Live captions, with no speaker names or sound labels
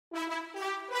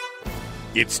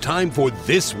It's time for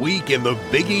This Week in the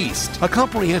Big East, a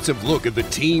comprehensive look at the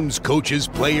teams, coaches,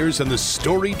 players, and the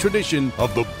storied tradition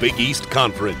of the Big East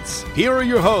Conference. Here are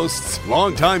your hosts,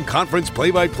 longtime conference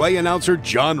play-by-play announcer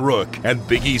John Rook and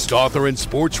Big East author and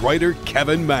sports writer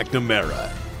Kevin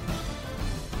McNamara.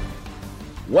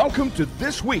 Welcome to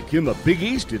This Week in the Big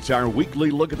East. It's our weekly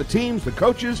look at the teams, the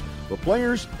coaches, the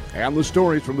players, and the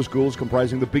stories from the schools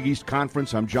comprising the Big East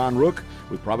Conference. I'm John Rook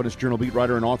with Providence Journal beat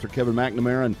writer and author Kevin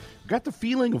McNamara, and got the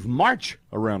feeling of March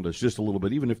around us just a little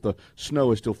bit, even if the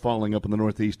snow is still falling up in the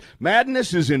Northeast.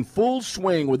 Madness is in full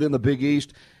swing within the Big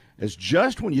East, as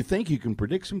just when you think you can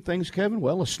predict some things, Kevin,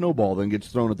 well, a snowball then gets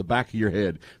thrown at the back of your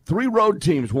head. 3 road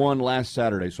teams won last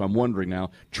Saturday, so I'm wondering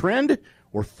now, trend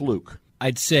or fluke?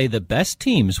 I'd say the best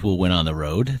teams will win on the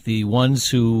road. The ones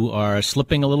who are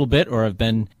slipping a little bit or have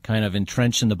been kind of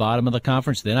entrenched in the bottom of the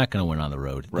conference, they're not going to win on the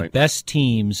road. Right. The best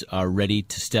teams are ready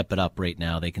to step it up right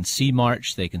now. They can see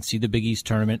March. They can see the Big East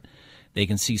tournament. They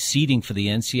can see seeding for the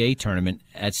NCAA tournament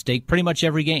at stake pretty much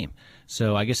every game.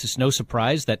 So I guess it's no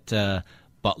surprise that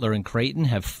Butler and Creighton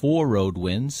have 4 road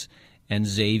wins, and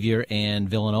Xavier and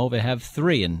Villanova have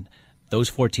 3, and those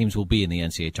 4 teams will be in the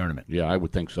NCAA tournament. Yeah, I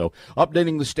would think so.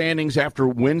 Updating the standings after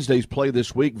Wednesday's play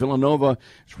this week, Villanova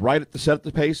is right at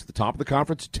the pace at the top of the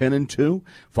conference, 10-2,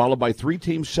 followed by 3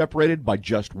 teams separated by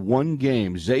just 1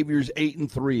 game. Xavier's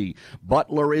 8-3,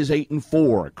 Butler is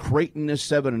 8-4, Creighton is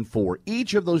 7-4.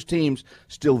 Each of those teams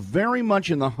still very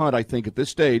much in the hunt, I think, at this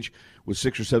stage, with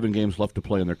 6 or 7 games left to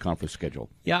play in their conference schedule.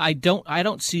 Yeah, I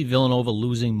don't see Villanova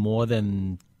losing more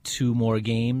than 2 more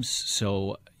games.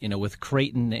 So, with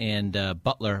Creighton and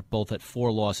Butler both at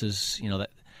 4 losses,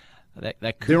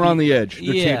 that could they're be, on the edge.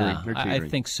 They're yeah, teetering. I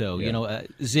think so. Yeah.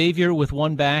 Xavier with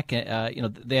 1 back,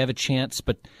 they have a chance,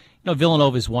 but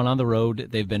Villanova's won on the road.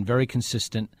 They've been very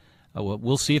consistent.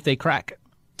 We'll see if they crack.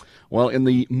 Well, in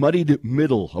the muddied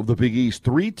middle of the Big East,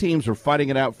 3 teams are fighting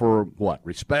it out for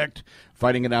respect,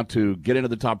 fighting it out to get into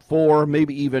the top 4,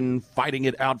 maybe even fighting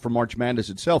it out for March Madness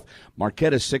itself.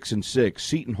 Marquette is 6-6,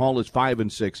 Seton Hall is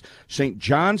 5-6, St.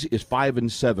 John's is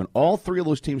 5-7. All 3 of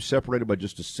those teams separated by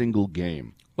just a single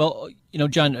game. Well,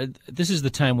 John, this is the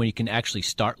time when you can actually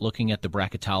start looking at the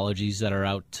bracketologies that are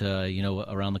out,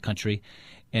 around the country.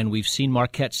 And we've seen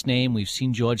Marquette's name, we've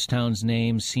seen Georgetown's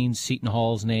name, seen Seton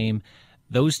Hall's name.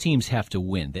 Those teams have to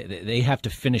win. They have to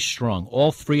finish strong.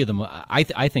 All 3 of them, I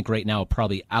think right now, are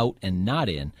probably out and not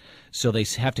in. So they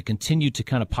have to continue to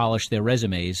kind of polish their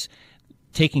resumes.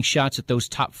 Taking shots at those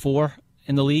top 4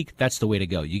 in the league, that's the way to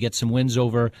go. You get some wins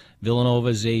over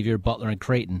Villanova, Xavier, Butler, and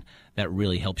Creighton. That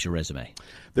really helps your resume.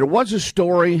 There was a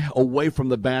story away from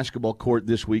the basketball court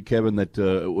this week, Kevin, that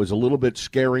was a little bit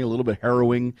scary, a little bit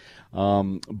harrowing,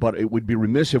 but it would be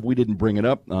remiss if we didn't bring it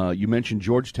up. You mentioned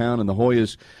Georgetown and the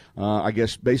Hoyas, I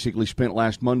guess, basically spent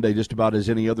last Monday just about as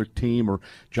any other team or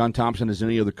John Thompson as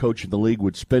any other coach in the league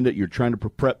would spend it. You're trying to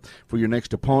prep for your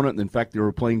next opponent. In fact, they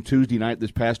were playing Tuesday night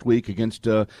this past week against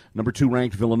number 2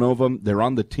 ranked Villanova. They're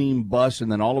on the team bus,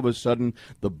 and then all of a sudden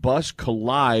the bus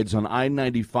collides on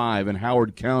I-95 in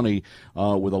Howard County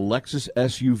with a Lexus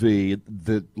SUV.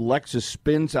 The Lexus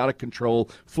spins out of control,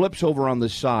 flips over on the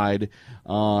side.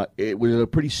 It was a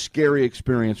pretty scary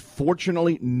experience.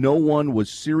 Fortunately, no one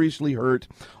was seriously hurt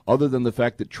other than the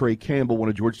fact that Trey Campbell, one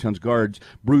of Georgetown's guards,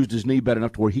 bruised his knee bad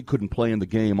enough to where he couldn't play in the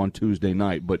game on Tuesday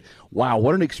night. But, wow,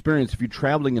 what an experience if you're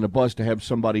traveling in a bus to have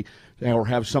somebody or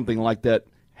have something like that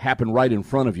happen right in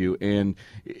front of you. And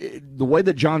the way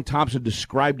that John Thompson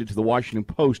described it to the Washington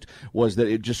Post was that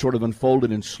it just sort of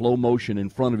unfolded in slow motion in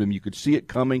front of him. You could see it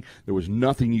coming. There was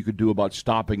nothing you could do about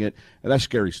stopping it. And that's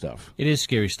scary stuff. It is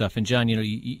scary stuff. And, John,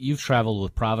 you've traveled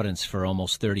with Providence for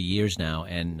almost 30 years now,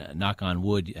 and knock on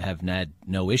wood, have had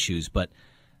no issues. But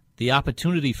the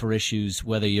opportunity for issues,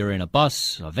 whether you're in a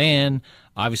bus, a van,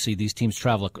 obviously these teams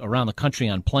travel around the country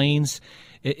on planes,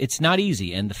 it's not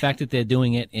easy. And the fact that they're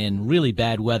doing it in really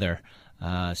bad weather,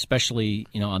 especially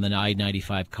on the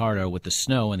I-95 corridor with the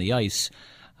snow and the ice,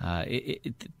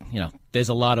 there's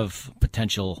a lot of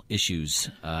potential issues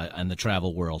in the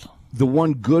travel world. The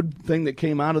one good thing that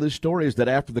came out of this story is that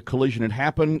after the collision had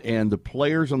happened and the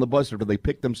players on the bus, after they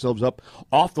picked themselves up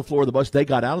off the floor of the bus, they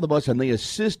got out of the bus and they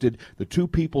assisted the 2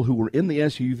 people who were in the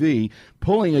SUV,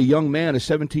 pulling a young man, a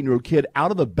 17-year-old kid,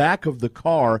 out of the back of the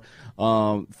car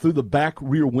through the back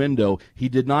rear window. He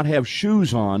did not have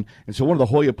shoes on, and so one of the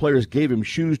Hoya players gave him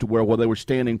shoes to wear while they were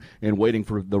standing and waiting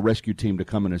for the rescue team to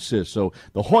come and assist. So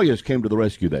the Hoyas came to the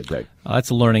rescue that day. That's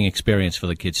a learning experience for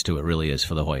the kids, too. It really is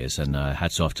for the Hoyas, and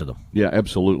hats off to them. Yeah,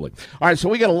 absolutely. All right, so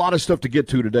we got a lot of stuff to get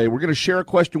to today. We're going to share a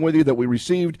question with you that we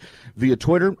received via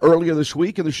Twitter earlier this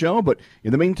week in the show, but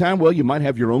in the meantime, well, you might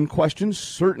have your own questions.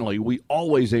 Certainly, we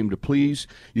always aim to please.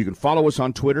 You can follow us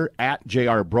on Twitter at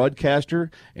JR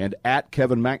Broadcaster and at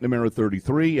Kevin McNamara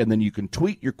 33, and then you can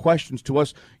tweet your questions to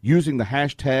us using the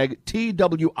hashtag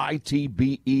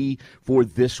TWITBE for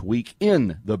This Week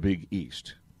in the Big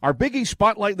East. Our Big East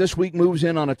Spotlight this week moves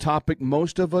in on a topic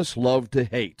most of us love to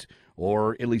hate,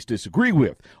 or at least disagree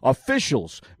with.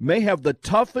 Officials may have the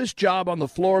toughest job on the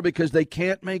floor because they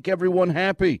can't make everyone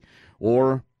happy,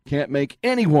 or can't make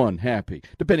anyone happy,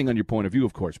 depending on your point of view,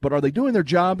 of course. But are they doing their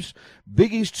jobs?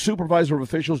 Big East Supervisor of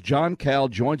Officials John Cal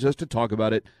joins us to talk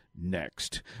about it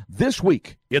next. This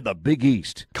week in the Big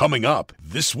East. Coming up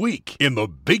this week in the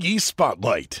Big East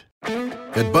Spotlight.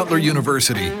 At Butler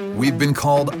University, we've been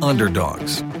called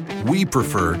underdogs. We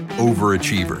prefer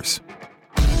overachievers.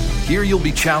 Here you'll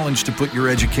be challenged to put your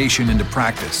education into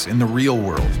practice in the real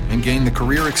world and gain the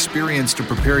career experience to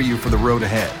prepare you for the road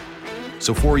ahead.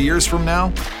 So 4 years from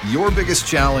now, your biggest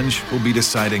challenge will be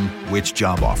deciding which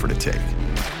job offer to take.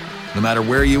 No matter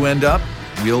where you end up,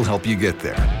 we'll help you get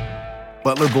there.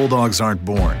 Butler Bulldogs aren't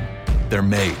born, they're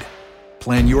made.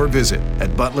 Plan your visit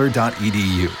at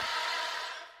butler.edu.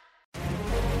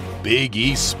 Big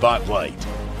East Spotlight.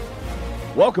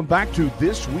 Welcome back to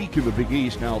This Week in the Big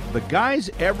East. Now, the guys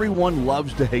everyone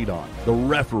loves to hate on, the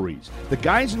referees, the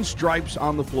guys in stripes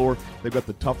on the floor, they've got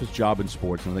the toughest job in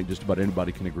sports, and I think just about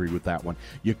anybody can agree with that one.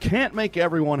 You can't make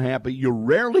everyone happy. You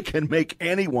rarely can make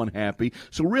anyone happy.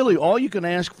 So really, all you can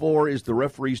ask for is the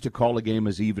referees to call a game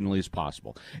as evenly as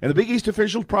possible. And the Big East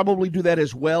officials probably do that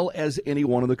as well as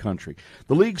anyone in the country.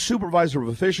 The league's supervisor of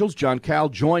officials, John Cal,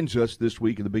 joins us this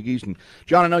week in the Big East. And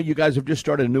John, I know you guys have just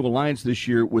started a new alliance this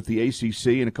year with the ACC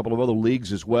and a couple of other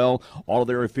leagues as well, all of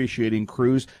their officiating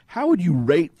crews. How would you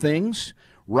rate things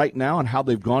right now and how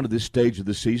they've gone to this stage of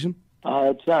the season?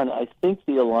 John, I think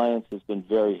the alliance has been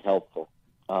very helpful.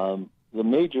 The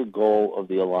major goal of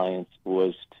the alliance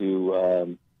was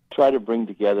to try to bring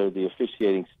together the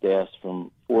officiating staffs from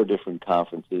 4 different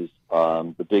conferences,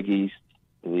 the Big East,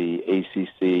 the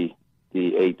ACC,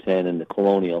 the A-10, and the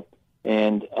Colonial.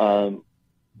 And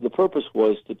the purpose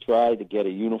was to try to get a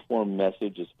uniform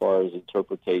message as far as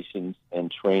interpretations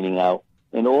and training out,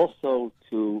 and also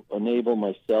to enable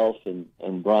myself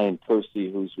and Brian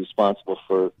Percy, who's responsible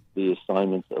for the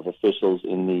assignments of officials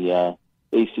in the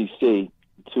ACC,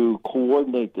 to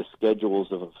coordinate the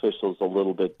schedules of officials a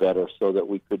little bit better so that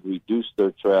we could reduce their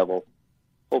travel,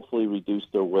 hopefully reduce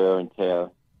their wear and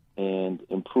tear, and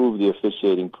improve the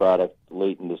officiating product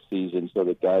late in the season so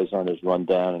that guys aren't as run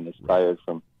down and as tired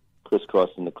from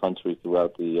crisscrossing the country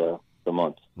throughout the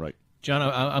month. Right. John,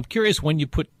 I'm curious, when you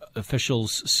put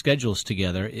officials' schedules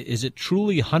together, is it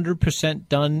truly 100%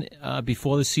 done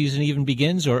before the season even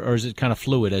begins, or is it kind of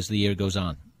fluid as the year goes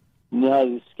on? No,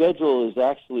 the schedule is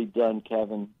actually done,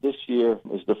 Kevin. This year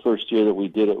was the first year that we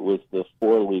did it with the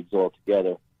 4 leagues all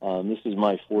together. This is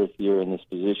my 4th year in this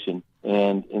position.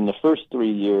 And in the first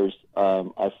 3 years,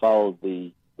 I followed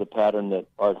the pattern that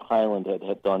Art Highland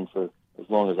had done for as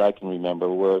long as I can remember,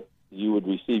 where you would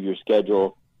receive your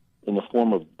schedule in the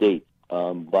form of date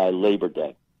by Labor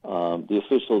Day. The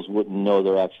officials wouldn't know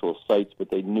their actual sites, but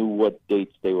they knew what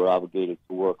dates they were obligated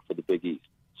to work for the Big East.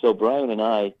 So Brian and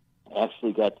I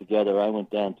actually got together. I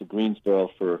went down to Greensboro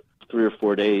for 3 or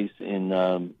 4 days in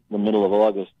the middle of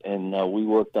August, and we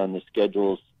worked on the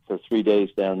schedules for 3 days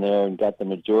down there and got the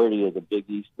majority of the Big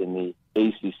East and the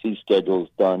ACC schedules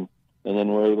done. And then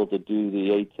we're able to do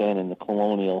the A-10 and the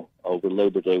Colonial over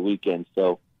Labor Day weekend.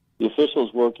 So the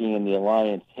officials working in the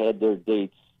alliance had their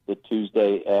dates the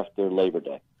Tuesday after Labor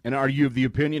Day. And are you of the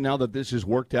opinion now that this has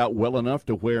worked out well enough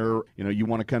to where, you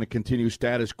want to kind of continue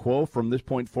status quo from this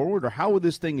point forward, or how would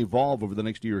this thing evolve over the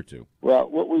next year or two? Well,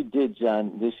 what we did,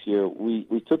 John, this year, we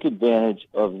took advantage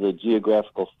of the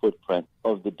geographical footprint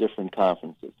of the different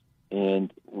conferences.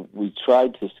 And we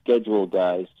tried to schedule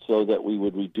guys so that we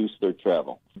would reduce their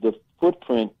travel. The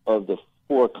footprint of the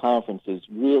 4 conferences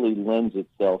really lends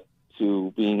itself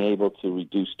to being able to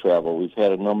reduce travel. We've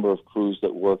had a number of crews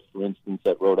that worked, for instance,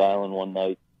 at Rhode Island one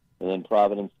night, and then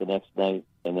Providence the next night,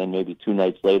 and then maybe 2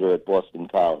 nights later at Boston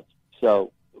College.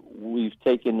 So we've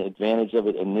taken advantage of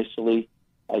it initially.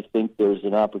 I think there's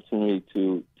an opportunity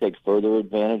to take further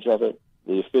advantage of it.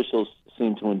 The officials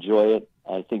seem to enjoy it.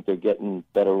 I think they're getting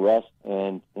better rest,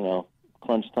 and,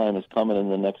 crunch time is coming in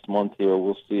the next month here.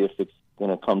 We'll see if it's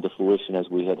going to come to fruition as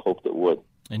we had hoped it would.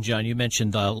 And, John, you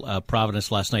mentioned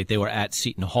Providence last night. They were at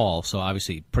Seton Hall, so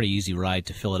obviously pretty easy ride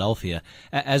to Philadelphia.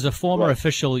 As a former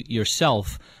official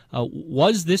yourself,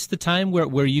 was this the time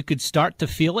where you could start to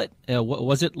feel it?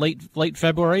 Was it late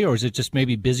February, or is it just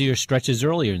maybe busier stretches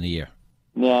earlier in the year?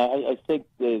 No, I think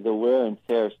the wear and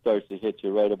tear starts to hit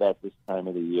you right about this time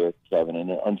of the year, Kevin.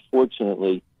 And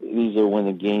unfortunately, these are when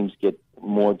the games get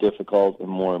more difficult and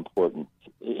more important.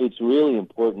 It's really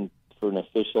important for an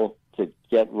official to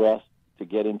get rest, to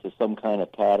get into some kind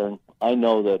of pattern. I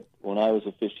know that when I was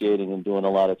officiating and doing a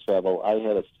lot of travel, I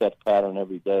had a set pattern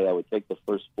every day. I would take the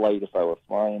first flight if I were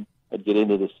flying. I'd get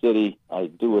into the city.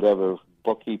 I'd do whatever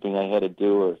bookkeeping I had to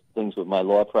do or things with my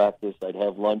law practice. I'd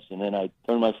have lunch, and then I'd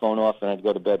turn my phone off, and I'd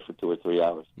go to bed for 2 or 3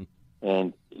 hours.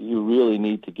 And you really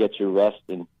need to get your rest.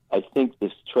 And I think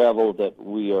this travel that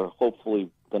we are hopefully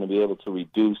going to be able to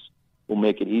reduce will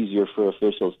make it easier for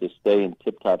officials to stay in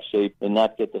tip-top shape and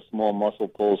not get the small muscle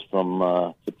pulls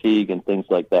from fatigue and things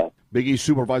like that. Big East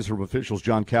Supervisor of Officials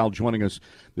John Cal joining us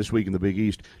this week in the Big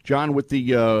East. John, with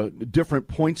the different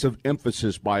points of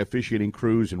emphasis by officiating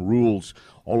crews and rules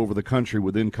all over the country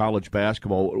within college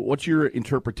basketball, what's your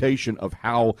interpretation of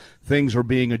how things are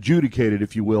being adjudicated,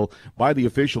 if you will, by the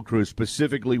official crews,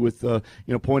 specifically with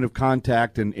point of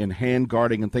contact and hand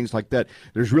guarding and things like that?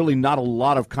 There's really not a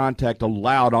lot of contact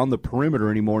allowed on the perimeter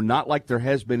anymore, not like there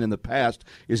has been in the past.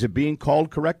 Is it being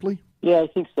called correctly? Yeah, I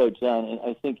think so, John. And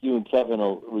I think you and Kevin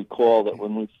will recall that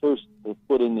when we first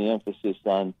put in the emphasis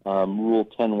on Rule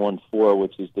 10.1.4,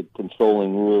 which is the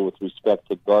controlling rule with respect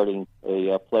to guarding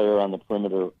a player on the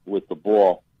perimeter with the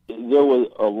ball, there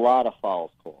was a lot of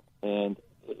fouls called. And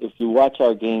if you watch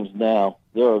our games now,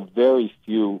 there are very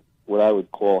few what I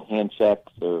would call hand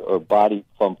checks or body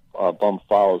bump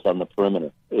fouls on the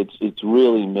perimeter. It's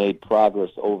really made progress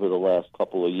over the last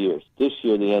couple of years. This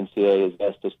year, the NCAA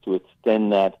has asked us to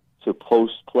extend that to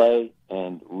post-play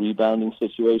and rebounding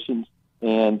situations.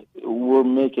 And we're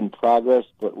making progress,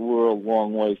 but we're a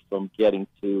long way from getting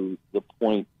to the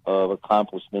point of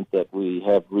accomplishment that we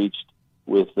have reached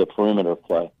with the perimeter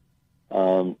play,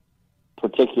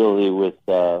 particularly with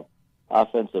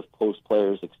offensive post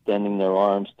players extending their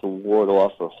arms to ward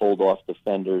off or hold off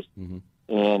defenders,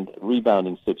 and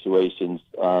rebounding situations.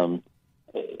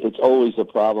 It's always a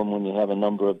problem when you have a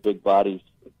number of big bodies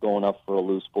going up for a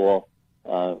loose ball.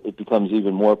 It becomes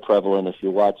even more prevalent if you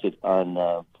watch it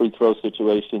on free throw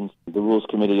situations. The Rules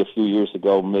Committee a few years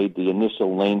ago made the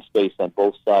initial lane space on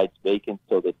both sides vacant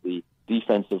so that the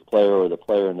defensive player or the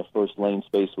player in the first lane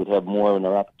space would have more of an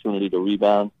opportunity to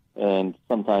rebound. And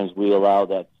sometimes we allow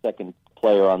that second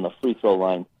player on the free throw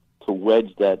line to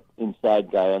wedge that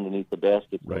inside guy underneath the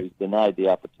basket, so he's denied the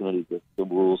opportunity that the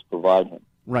rules provide him.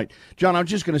 Right. John, I'm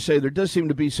just going to say there does seem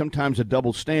to be sometimes a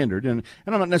double standard, and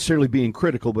I'm not necessarily being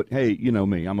critical, but hey, you know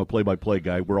me, I'm a play-by-play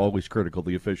guy. We're always critical of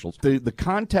the officials. The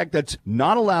contact that's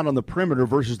not allowed on the perimeter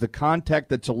versus the contact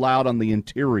that's allowed on the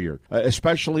interior,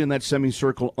 especially in that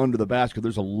semicircle under the basket.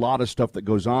 There's a lot of stuff that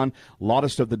goes on, a lot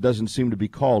of stuff that doesn't seem to be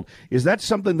called. Is that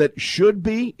something that should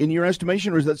be, in your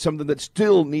estimation, or is that something that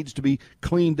still needs to be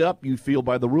cleaned up, you feel,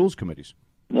 by the rules committees?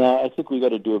 No, I think we got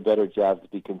to do a better job to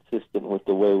be consistent with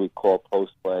the way we call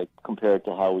post play compared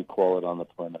to how we call it on the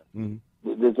perimeter.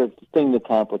 There's a thing that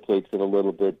complicates it a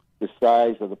little bit: the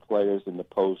size of the players in the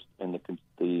post and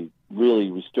the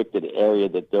really restricted area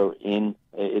that they're in.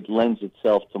 It lends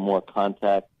itself to more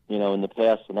contact. You know, in the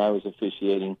past when I was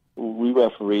officiating, we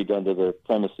refereed under the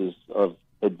premises of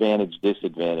advantage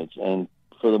disadvantage, and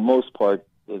for the most part,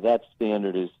 that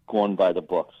standard is gone by the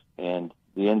books. And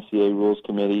the NCAA Rules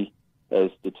Committee has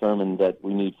determined that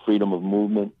we need freedom of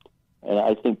movement, and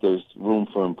I think there's room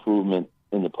for improvement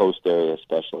in the post area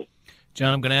especially.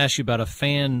 John, I'm going to ask you about a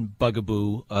fan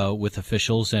bugaboo with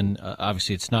officials, and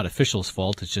obviously it's not officials'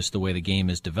 fault, it's just the way the game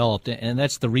is developed, and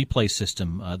that's the replay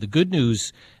system. The good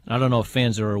news, and I don't know if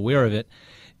fans are aware of it,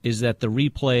 is that the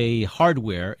replay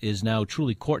hardware is now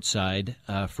truly courtside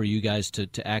for you guys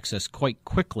to access quite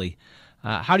quickly.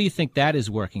 How do you think that is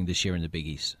working this year in the Big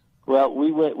East? Well,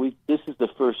 this is the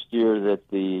first year that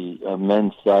the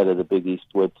men's side of the Big East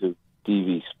went to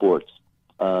DV Sports.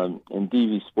 And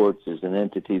DV Sports is an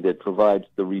entity that provides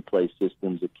the replay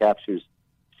systems. It captures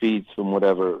feeds from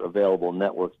whatever available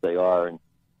networks they are, and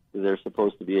they're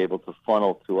supposed to be able to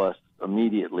funnel to us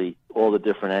immediately all the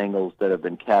different angles that have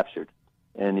been captured.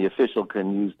 And the official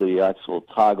can use the actual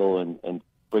toggle and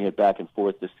bring it back and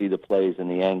forth to see the plays and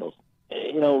the angles.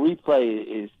 You know,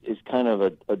 replay is kind of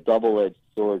a double-edged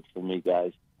sword for me,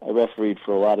 guys. I refereed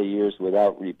for a lot of years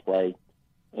without replay,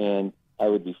 and I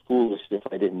would be foolish if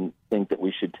I didn't think that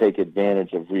we should take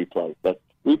advantage of replay. But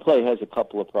replay has a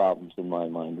couple of problems in my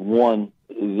mind. One,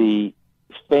 the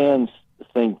fans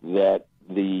think that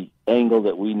the angle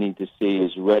that we need to see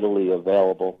is readily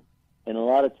available, and a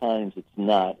lot of times it's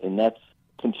not, and that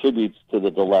contributes to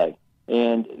the delay.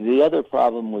 And the other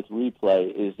problem with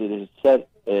replay is it has set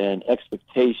an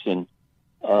expectation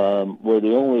where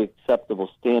the only acceptable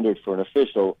standard for an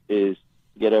official is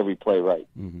to get every play right.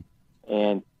 Mm-hmm.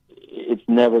 And it's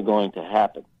never going to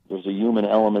happen. There's a human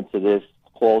element to this.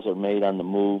 Calls are made on the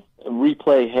move.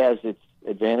 Replay has its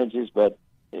advantages, but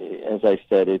as I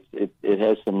said, it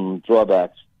has some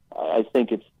drawbacks. I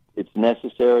think it's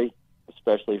necessary,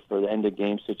 especially for the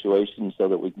end-of-game situation, so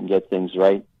that we can get things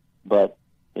right. But,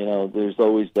 there's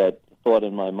always that thought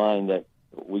in my mind that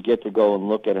we get to go and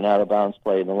look at an out-of-bounds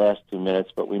play in the last 2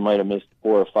 minutes, but we might have missed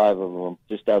 4 or 5 of them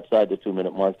just outside the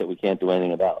 2-minute mark that we can't do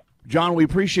anything about. John, we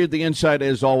appreciate the insight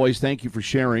as always. Thank you for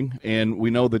sharing. And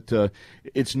we know that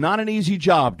it's not an easy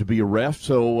job to be a ref.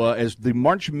 So as the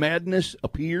March Madness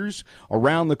appears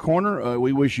around the corner,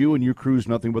 we wish you and your crews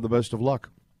nothing but the best of luck.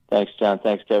 Thanks, John.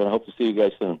 Thanks, Kevin. I hope to see you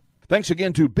guys soon. Thanks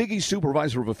again to Big East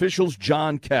Supervisor of Officials,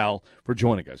 John Cal, for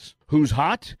joining us. Who's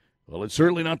hot? Well, it's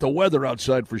certainly not the weather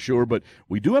outside for sure, but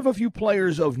we do have a few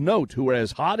players of note who are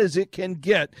as hot as it can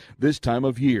get this time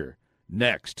of year.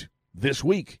 Next, this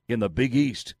week in the Big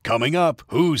East. Coming up,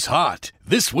 who's hot?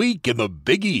 This week in the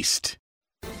Big East.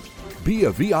 Be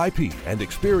a VIP and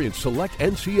experience select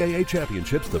NCAA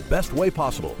championships the best way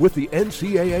possible with the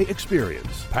NCAA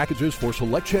Experience. Packages for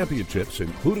select championships,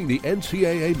 including the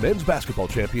NCAA Men's Basketball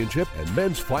Championship and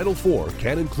Men's Final Four,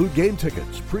 can include game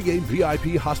tickets, pregame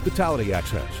VIP hospitality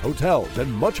access, hotels,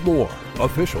 and much more.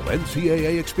 Official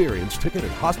NCAA Experience ticket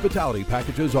and hospitality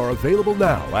packages are available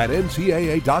now at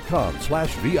ncaa.com/VIP.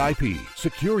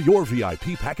 Secure your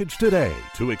VIP package today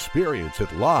to experience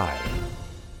it live.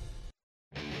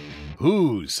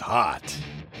 Who's hot?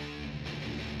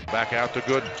 Back out to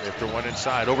Gooden after one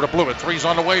inside. Over to Blewett. Three's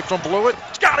on the way from Blewett.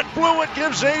 He's got it. Blewett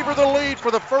gives Xavier the lead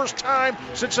for the first time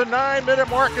since a 9-minute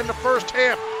mark in the first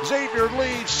half. Xavier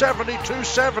leads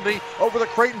 72-70 over the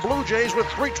Creighton Blue Jays with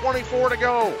 3:24 to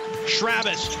go.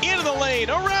 Travis into the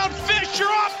lane. Around Fisher.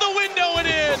 Off the window and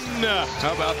in.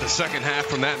 How about the second half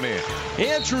from that man?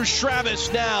 Andrew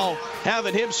Travis now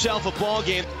having himself a ball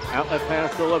game. Outlet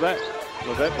pass to Levette.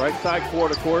 Levette right side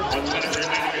quarter court.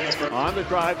 On the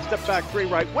drive, step back three,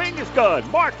 right wing is good.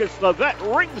 Marcus Levette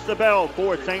rings the bell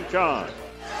for St. John.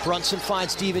 Brunson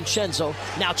finds DiVincenzo.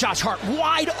 Now Josh Hart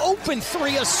wide open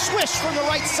three. A swish from the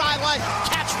right sideline.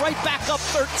 Catch right back up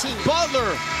 13.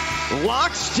 Butler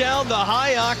locks down the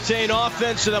high-octane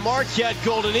offense of the Marquette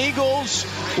Golden Eagles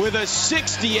with a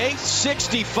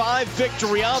 68-65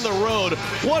 victory on the road.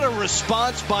 What a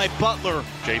response by Butler.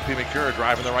 J.P. McCure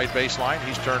driving the right baseline.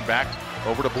 He's turned back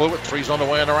over to Blewett. Three's on the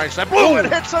way on the right side.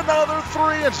 Blewett hits another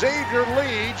three, and Xavier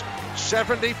leads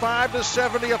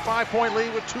 75-70, a 5-point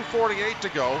lead with 2:48 to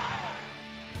go.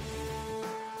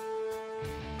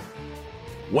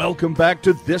 Welcome back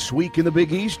to This Week in the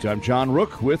Big East. I'm John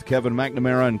Rook with Kevin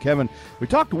McNamara. And Kevin, we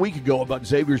talked a week ago about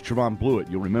Xavier's Trevon Blewett.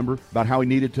 You'll remember about how he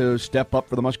needed to step up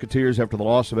for the Musketeers after the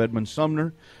loss of Edmund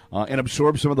Sumner and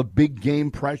absorb some of the big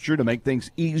game pressure to make things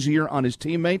easier on his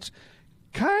teammates.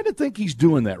 Kind of think he's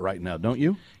doing that right now, don't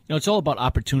you? It's all about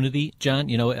opportunity, John.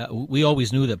 We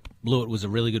always knew that Blewett was a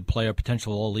really good player,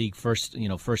 potential all-league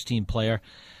first-team player.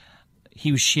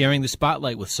 He was sharing the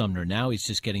spotlight with Sumner. Now he's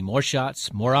just getting more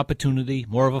shots, more opportunity,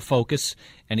 more of a focus,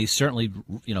 and he's certainly,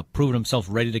 proven himself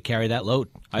ready to carry that load.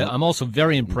 I'm also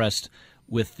very impressed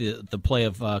with the play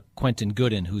of Quentin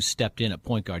Gooden, who's stepped in at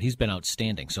point guard. He's been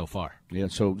outstanding so far. Yeah,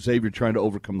 so Xavier trying to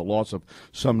overcome the loss of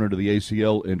Sumner to the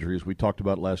ACL injury, as we talked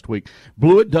about last week.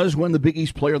 Blewett does win the Big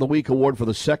East Player of the Week award for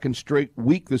the second straight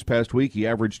week this past week. He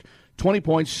averaged 20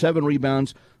 points, 7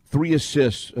 rebounds, 3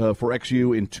 assists for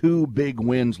XU in 2 big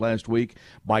wins last week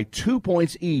by 2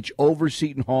 points each over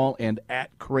Seton Hall and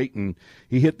at Creighton.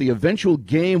 He hit the eventual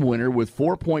game winner with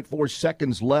 4.4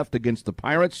 seconds left against the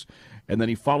Pirates, and then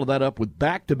he followed that up with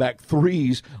back-to-back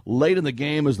threes late in the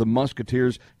game as the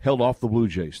Musketeers held off the Blue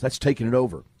Jays. That's taking it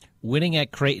over. Winning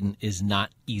at Creighton is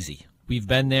not easy. We've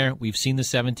been there. We've seen the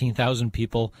 17,000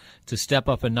 people. To step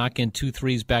up and knock in 2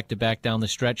 threes back-to-back down the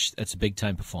stretch, that's a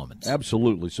big-time performance.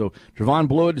 Absolutely. So Trevon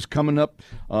Blewett is coming up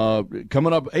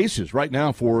aces right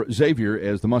now for Xavier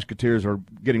as the Musketeers are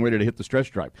getting ready to hit the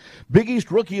stretch drive. Big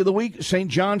East Rookie of the Week, St.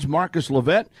 John's Marcus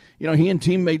Levette. He and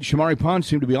teammate Shamari Pond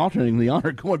seem to be alternating the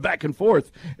honor, going back and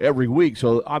forth every week.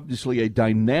 So obviously a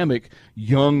dynamic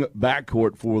young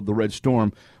backcourt for the Red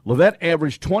Storm. Levette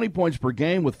averaged 20 points per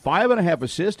game with 5.5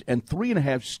 assists and 3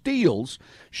 3.5 steals,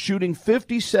 shooting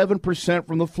 57%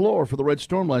 from the floor for the Red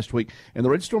Storm last week. And the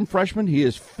Red Storm freshman, he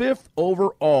is 5th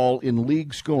overall in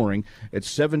league scoring at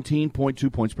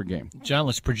 17.2 points per game. John,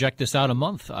 let's project this out a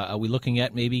month. Are we looking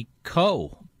at maybe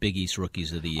Big East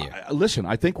Rookies of the Year? Listen,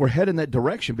 I think we're heading that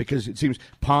direction because it seems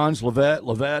Pons,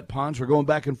 Levet, Pons, we're going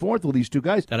back and forth with these two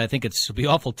guys. And I think it'll be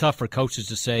awful tough for coaches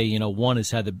to say, one has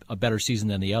had a better season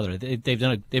than the other. They've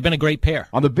been a great pair.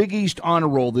 On the Big East honor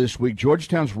roll this week,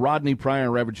 Georgetown's Rodney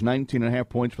Pryor averaged 19.5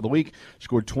 points for the week,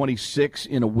 scored 26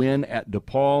 in a win at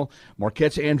DePaul.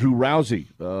 Marquette's Andrew Rousey,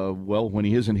 when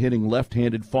he isn't hitting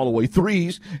left-handed fall-away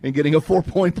threes and getting a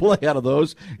 4-point play out of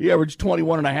those, he averaged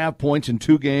 21.5 points in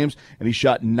 2 games, and he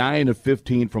shot 9 of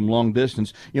 15 from long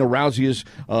distance. Rousey is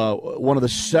one of the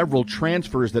several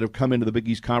transfers that have come into the Big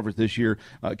East Conference this year.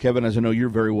 Kevin, as I know you're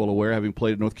very well aware, having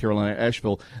played at North Carolina,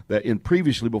 Asheville, that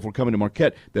previously before coming to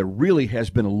Marquette, there really has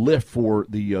been a lift for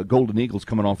the Golden Eagles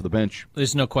coming off of the bench.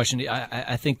 There's no question.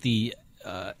 I think the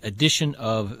addition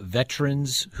of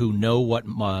veterans who know what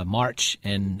March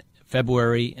and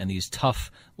February and these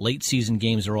tough late-season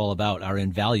games are all about are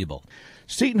invaluable.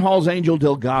 Seton Hall's Angel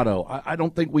Delgado, I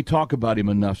don't think we talk about him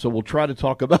enough, so we'll try to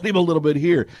talk about him a little bit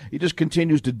here. He just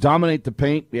continues to dominate the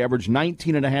paint. He averaged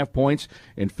 19.5 points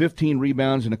and 15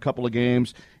 rebounds in a couple of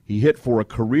games. He hit for a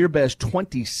career-best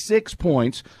 26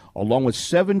 points, along with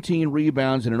 17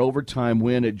 rebounds in an overtime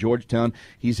win at Georgetown.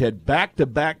 He's had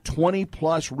back-to-back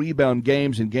 20-plus rebound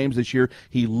games in games this year.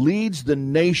 He leads the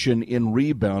nation in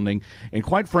rebounding. And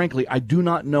quite frankly, I do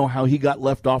not know how he got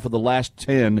left off of the last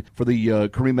 10 for the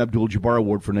Kareem Abdul-Jabbar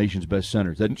Award for Nation's Best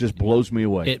Centers. That just blows me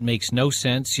away. It makes no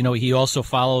sense. He also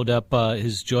followed up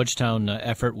his Georgetown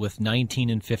effort with 19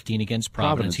 and 15 against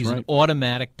Providence. He's an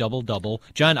automatic double-double.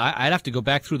 John, I'd have to go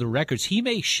back through the records. He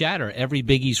may shatter every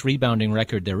Big East rebounding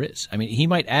record there is. I mean, he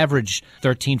might average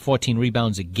 13, 14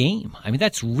 rebounds a game. I mean,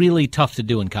 that's really tough to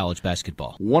do in college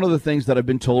basketball. One of the things that I've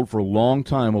been told for a long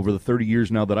time over the 30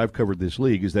 years now that I've covered this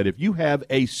league is that if you have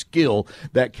a skill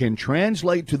that can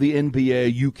translate to the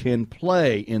NBA, you can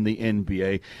play in the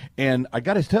NBA. And I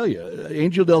got to tell you,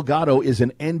 Angel Delgado is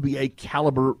an NBA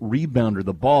caliber rebounder.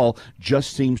 The ball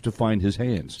just seems to find his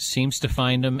hands. Seems to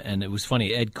find him, and it was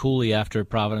funny. Ed Cooley, after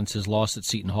Providence's loss at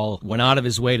Seton Hall, went out of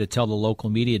his way to tell the local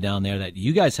media down there that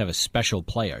you guys have a special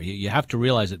player. You have to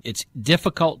realize that it's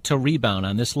difficult to rebound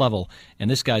on this level, and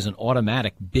this guy's an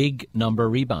automatic big number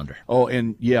rebounder. Oh,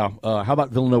 and how about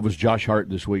Villanova's Josh Hart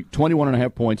this week?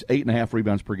 21.5 points, 8.5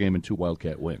 rebounds per game, and 2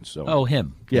 Wildcat wins. So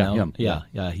him. Him.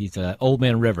 Yeah. He's Old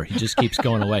Man River. He just keeps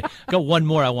going away. Got one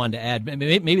more I wanted to add.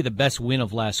 Maybe the best win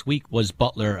of last week was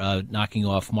Butler knocking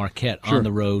off Marquette on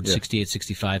the road,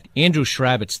 68-65. Andrew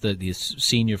Schravitz, the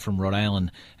senior from Rhode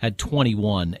Island, had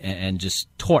 21 and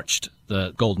just torched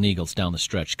the Golden Eagles down the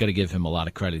stretch. Got to give him a lot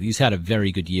of credit. He's had a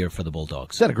very good year for the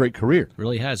Bulldogs. He's had a great career.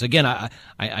 Really has. Again,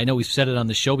 I know we've said it on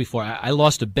the show before. I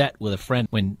lost a bet with a friend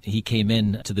when he came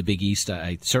in to the Big East.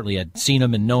 I certainly had seen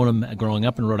him and known him growing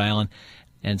up in Rhode Island.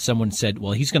 And someone said,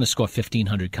 well, he's going to score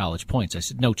 1,500 college points. I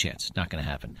said, no chance. Not going to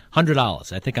happen.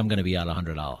 $100. I think I'm going to be out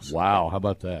 $100. Wow. How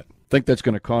about that? Think that's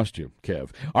going to cost you,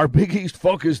 Kev. Our Big East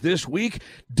focus this week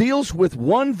deals with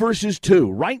 1 versus 2.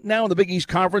 Right now in the Big East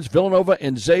Conference, Villanova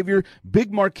and Xavier,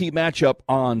 big marquee matchup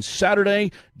on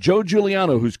Saturday. Joe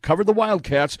Giuliano, who's covered the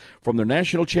Wildcats from their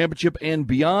national championship and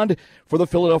beyond for the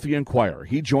Philadelphia Inquirer.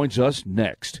 He joins us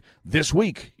next this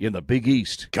week in the Big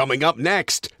East. Coming up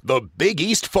next, the Big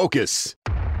East Focus.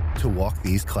 To walk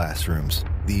these classrooms,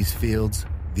 these fields,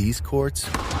 these courts,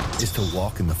 is to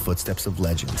walk in the footsteps of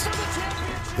legends.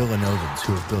 Villanovans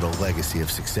who have built a legacy of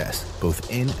success,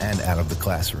 both in and out of the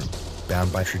classroom.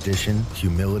 Bound by tradition,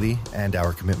 humility, and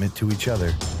our commitment to each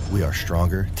other, we are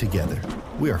stronger together.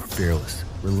 We are fearless,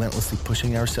 relentlessly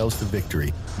pushing ourselves to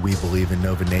victory. We believe in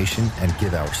Nova Nation and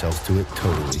give ourselves to it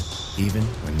totally, even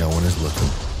when no one is looking.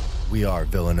 We are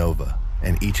Villanova,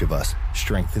 and each of us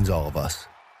strengthens all of us.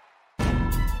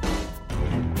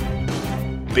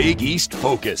 Big East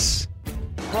Focus.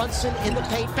 Brunson in the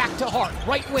paint, back to Hart.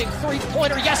 Right wing,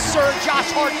 three-pointer. Yes, sir. Josh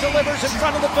Hart delivers in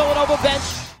front of the Villanova bench.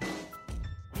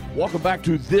 Welcome back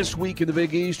to This Week in the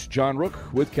Big East. John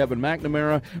Rook with Kevin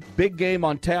McNamara. Big game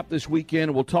on tap this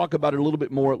weekend. We'll talk about it a little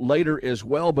bit more later as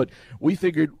well, but we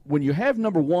figured when you have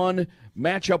number 1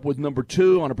 match up with number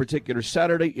 2 on a particular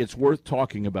Saturday, it's worth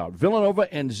talking about. Villanova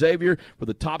and Xavier for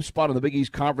the top spot in the Big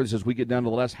East Conference as we get down to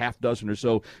the last half dozen or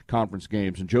so conference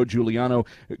games. And Joe Giuliano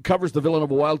covers the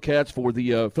Villanova Wildcats for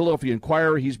the Philadelphia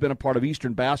Inquirer. He's been a part of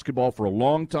Eastern basketball for a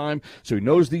long time, so he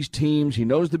knows these teams. He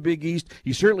knows the Big East.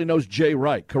 He certainly knows Jay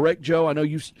Wright. Correct, Joe? I know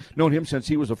you've known him since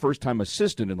he was a first-time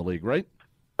assistant in the league, right?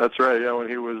 That's right. Yeah, when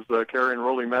he was carrying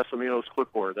Rolly Massimino's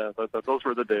clipboard, those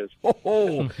were the days.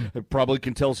 I probably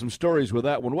can tell some stories with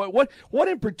that one. What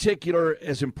in particular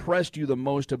has impressed you the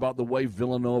most about the way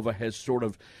Villanova has sort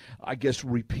of, I guess,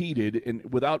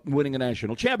 repeated without winning a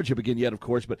national championship again yet, of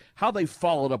course, but how they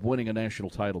followed up winning a national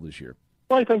title this year?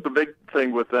 Well, I think the big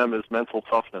thing with them is mental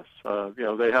toughness.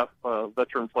 They have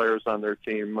veteran players on their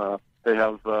team. They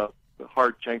have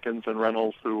Hart, Jenkins, and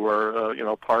Reynolds, who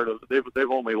are part of.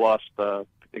 They've only lost.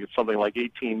 I think it's something like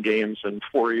 18 games in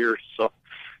 4 years. So,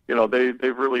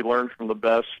 they've really learned from the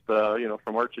best,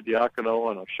 from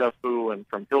Arcidiacono and Oshefu and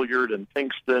from Hilliard and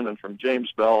Pinkston and from James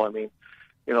Bell. I mean,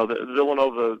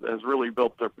 Villanova has really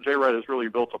built, Jay Wright has really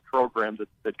built a program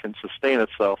that can sustain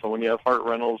itself. And when you have Hart,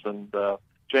 Reynolds, and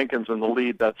Jenkins in the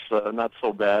lead, that's not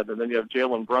so bad. And then you have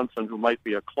Jalen Brunson, who might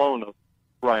be a clone of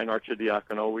Ryan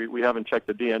Arcidiacono. We haven't checked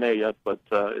the DNA yet, but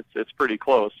it's pretty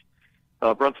close.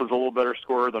 Brunson's a little better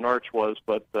scorer than Arch was,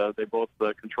 but they both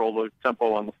control the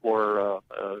tempo on the floor,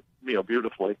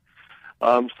 beautifully.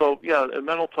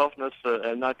 Mental toughness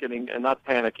and not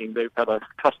panicking. They've had a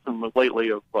custom lately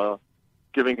of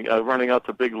running out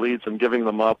to big leads and giving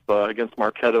them up. Against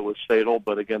Marquette, it was fatal,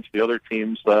 but against the other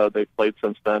teams they've played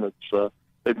since then,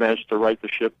 they've managed to right the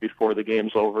ship before the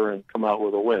game's over and come out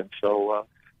with a win. So,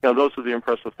 those are the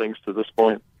impressive things to this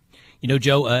point.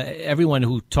 Joe, everyone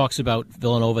who talks about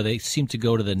Villanova, they seem to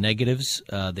go to the negatives.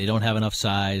 They don't have enough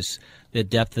size. Their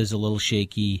depth is a little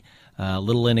shaky, a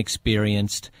little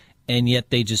inexperienced, and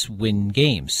yet they just win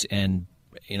games. And,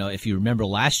 if you remember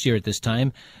last year at this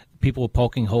time, people were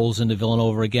poking holes into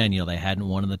Villanova again. They hadn't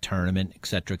won in the tournament, et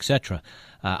cetera, et cetera.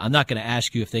 I'm not going to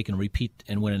ask you if they can repeat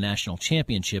and win a national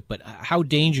championship, but how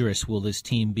dangerous will this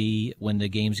team be when the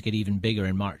games get even bigger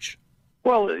in March?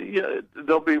 Well, yeah,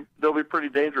 they'll be pretty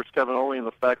dangerous, Kevin, only in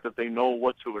the fact that they know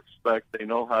what to expect. They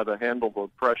know how to handle the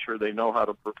pressure. They know how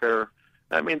to prepare.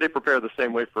 I mean, they prepare the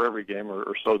same way for every game,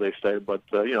 or so they say. But,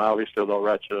 obviously they'll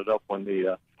ratchet it up when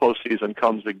the postseason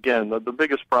comes again. The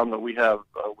biggest problem that we have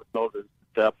with Nova is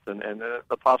depth and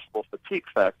the possible fatigue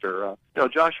factor.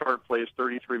 Josh Hart plays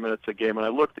 33 minutes a game, and I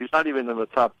looked, he's not even in the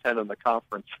top 10 in the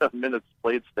conference minutes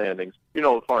played standings.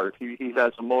 Hart, he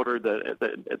has a motor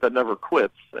that never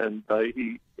quits, and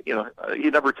he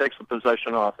never takes a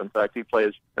possession off. In fact, he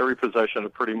plays every possession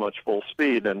at pretty much full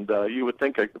speed, and you would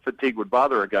think fatigue would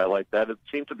bother a guy like that. It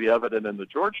seemed to be evident in the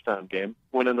Georgetown game,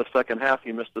 when in the second half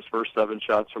he missed his first 7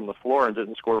 shots from the floor and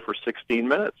didn't score for 16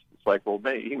 minutes. It's like, well,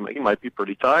 he might be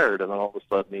pretty tired, and then all of a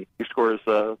sudden he scores,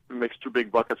 makes 2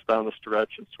 big buckets down the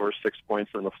stretch and scores 6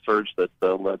 points in the surge that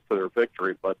led to their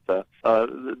victory. But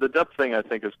the depth thing, I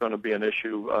think, is going to be an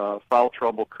issue. Foul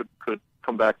trouble could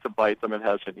come back to bite them. It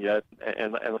hasn't yet,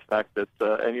 and the fact that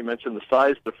and you mentioned the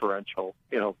size differential.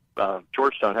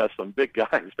 Georgetown has some big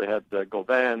guys. They had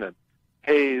Govan and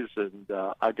Hayes and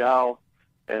Agau.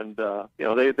 And,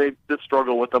 they did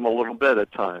struggle with them a little bit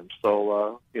at times.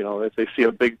 So, if they see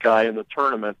a big guy in the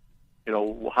tournament,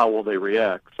 how will they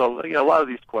react? So, a lot of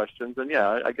these questions. And,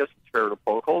 I guess it's fair to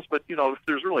poke holes. But,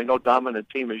 there's really no dominant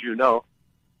team, as you know.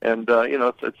 And,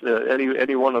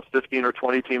 any one of 15 or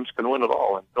 20 teams can win it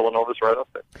all. And Villanova's right up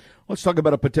there. Let's talk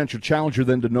about a potential challenger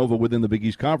then to Nova within the Big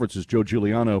East Conference. Is Joe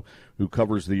Giuliano, who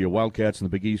covers the Wildcats in the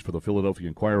Big East for the Philadelphia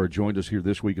Inquirer, joined us here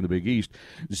this week in the Big East.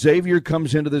 Xavier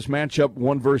comes into this matchup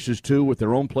 1 versus 2 with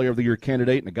their own Player of the Year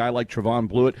candidate and a guy like Trevon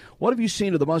Blewett. What have you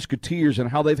seen of the Musketeers and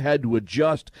how they've had to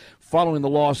adjust following the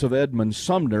loss of Edmund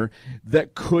Sumner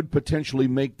that could potentially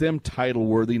make them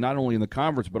title-worthy, not only in the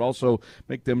conference, but also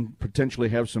make them potentially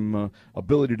have some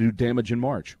ability to do damage in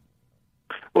March?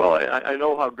 Well, I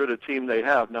know how good a team they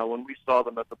have. Now, when we saw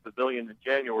them at the Pavilion in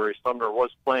January, Sumner was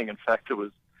playing. In fact, it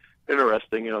was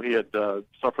interesting. He had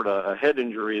suffered a head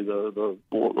injury the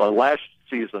last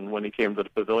season when he came to the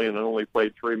Pavilion and only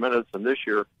played 3 minutes. And this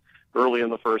year, early in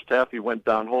the first half, he went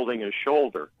down holding his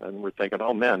shoulder. And we're thinking,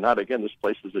 oh, man, not again. This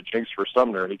place is a jinx for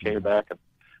Sumner. And he came back and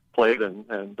played and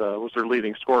was their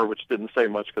leading scorer, which didn't say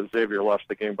much because Xavier lost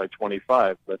the game by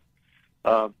 25. But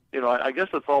I guess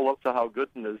it's all up to how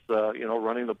Gooden is,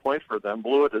 running the point for them.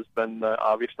 Blewett has been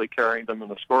obviously carrying them in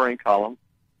the scoring column.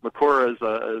 McClure is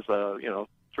a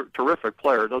terrific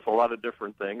player, does a lot of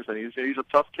different things, and he's a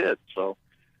tough kid. So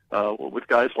with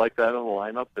guys like that in the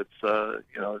lineup,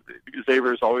 it's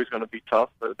Xavier is always going to be tough.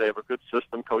 They have a good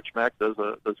system. Coach Mack does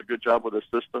a good job with the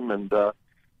system, and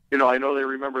I know they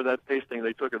remember that pasting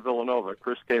they took at Villanova.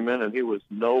 Chris came in, and he was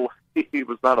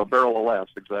not a barrel of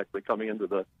laughs exactly coming into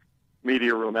the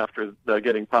media room after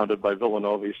getting pounded by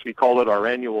Villanova. He called it our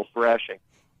annual thrashing.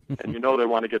 And they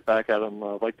want to get back at him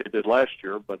like they did last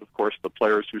year. But, of course, the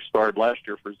players who starred last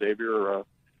year for Xavier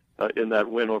in that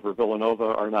win over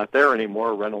Villanova are not there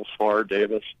anymore. Reynolds, Farr,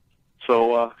 Davis.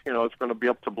 So, it's going to be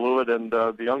up to Blewett and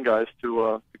the young guys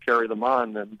to carry them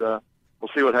on, and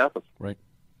we'll see what happens. Right.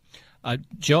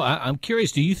 Joe, I'm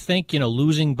curious, do you think,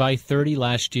 losing by 30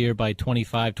 last year, by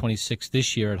 25, 26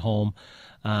 this year at home,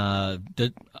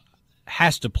 that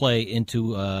has to play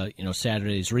into,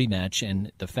 Saturday's rematch,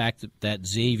 and the fact that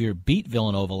Xavier beat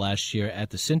Villanova last year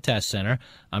at the Cintas Center,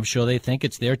 I'm sure they think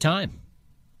it's their time.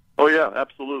 Oh, yeah,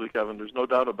 absolutely, Kevin. There's no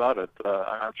doubt about it.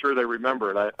 I'm sure they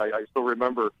remember it. I still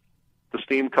remember the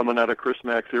steam coming out of Chris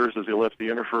Mack's ears as he left the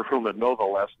interview room at Nova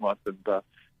last month, and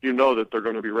you know that they're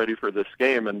going to be ready for this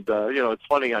game. And, it's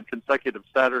funny, on consecutive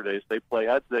Saturdays, they play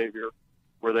at Xavier,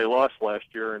 where they lost last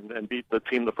year and beat the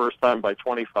team the first time by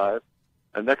 25.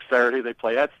 And next Saturday, they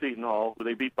play at Seton Hall, who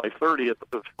they beat by 30 at the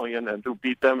Pavilion, and who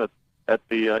beat them at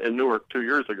the in Newark 2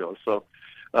 years ago. So,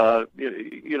 that's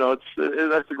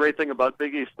the great thing about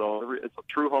Big East, though. It's a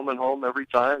true home and home every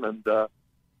time, and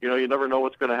you never know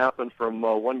what's going to happen from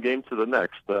one game to the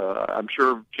next. I'm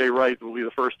sure Jay Wright will be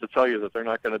the first to tell you that they're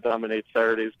not going to dominate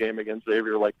Saturday's game against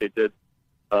Xavier like they did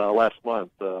last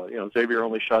month. Xavier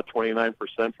only shot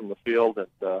 29% from the field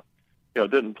and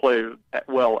didn't play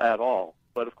well at all.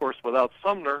 But of course, without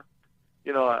Sumner,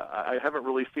 I haven't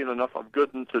really seen enough of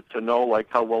Gooden to know like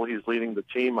how well he's leading the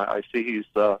team. I see he's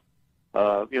eighth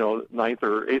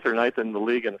or ninth in the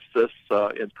league in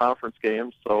assists in conference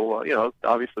games. So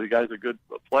obviously the guy's a good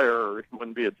player, or he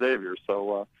wouldn't be at Xavier.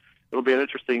 So it'll be an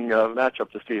interesting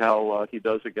matchup to see how he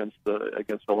does against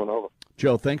Villanova.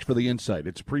 Joe, thanks for the insight.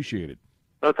 It's appreciated.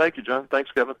 No, thank you, John.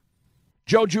 Thanks, Kevin.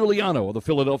 Joe Giuliano of the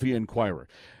Philadelphia Inquirer.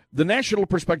 The national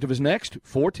perspective is next.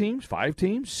 4 teams, 5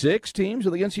 teams, 6 teams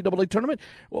of the NCAA tournament.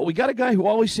 Well, we got a guy who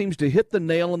always seems to hit the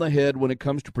nail on the head when it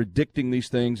comes to predicting these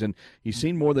things, and he's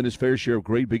seen more than his fair share of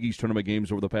great Big East tournament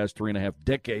games over the past 3.5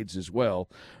 decades as well.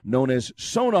 Known as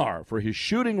Sonar for his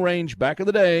shooting range back in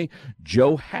the day,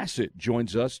 Joe Hassett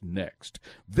joins us next.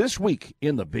 This week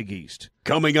in the Big East.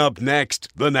 Coming up next,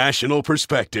 the national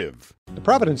perspective. The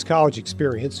Providence College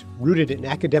experience, rooted in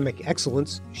academic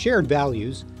excellence, shared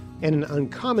values, and an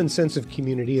uncommon sense of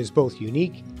community, is both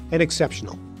unique and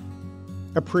exceptional.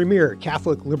 A premier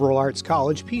Catholic liberal arts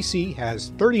college, PC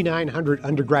has 3,900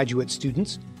 undergraduate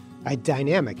students, a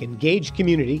dynamic, engaged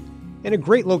community, and a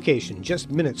great location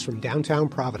just minutes from downtown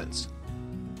Providence.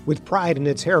 With pride in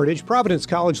its heritage, Providence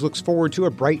College looks forward to a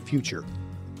bright future.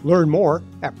 Learn more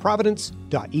at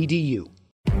providence.edu.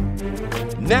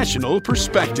 National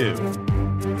perspective.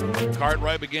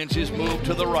 Cartwright begins his move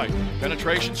to the right.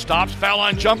 Penetration stops, foul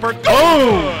line jumper. Good!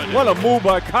 Oh, what a move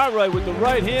by Cartwright with the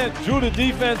right hand. Drew the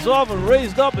defense off and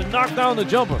raised up and knocked down the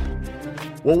jumper.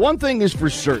 Well, one thing is for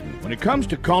certain. When it comes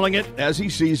to calling it as he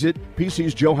sees it,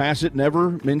 PC's Joe Hassett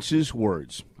never minces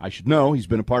words. I should know he's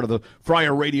been a part of the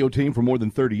Friar radio team for more than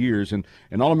 30 years, and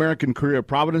an All-American career at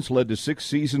Providence led to 6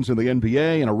 seasons in the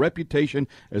NBA and a reputation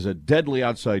as a deadly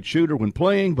outside shooter when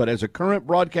playing. But as a current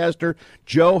broadcaster,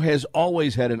 Joe has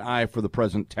always had an eye for the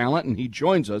present talent, and he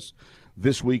joins us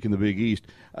this week in the Big East.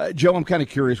 Joe, I'm kind of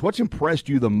curious, what's impressed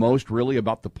you the most really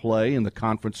about the play in the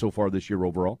conference so far this year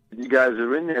overall? You guys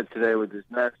are in there today with this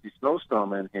nasty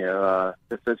snowstorm in here.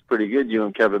 That's pretty good, you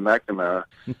and Kevin McNamara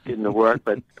getting to work.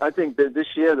 But I think that this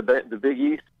year, the Big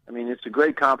East, I mean, it's a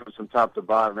great conference from top to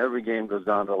bottom. Every game goes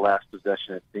down to the last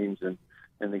possession, it seems.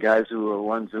 And the guys who are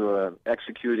ones who are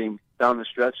executing down the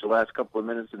stretch the last couple of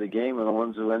minutes of the game are the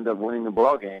ones who end up winning the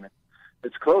ball game.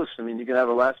 It's close. I mean, you can have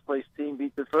a last-place team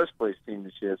beat the first-place team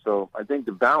this year. So I think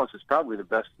the balance is probably the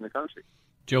best in the country.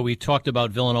 Joe, we talked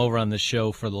about Villanova on this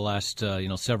show for the last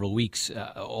several weeks,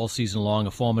 all season long,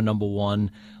 a former number one,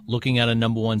 looking at a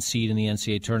number one seed in the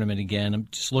NCAA tournament again. I'm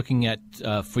just looking at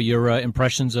for your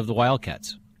impressions of the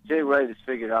Wildcats. Jay Wright has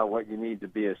figured out what you need to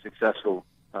be a successful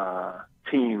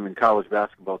team in college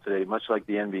basketball today, much like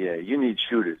the NBA. You need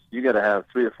shooters. You got to have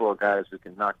 3 or 4 guys who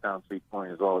can knock down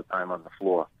three-pointers all the time on the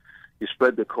floor. You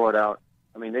spread the court out.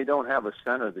 I mean, they don't have a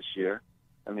center this year.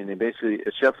 I mean, they basically,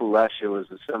 Sheffield last year was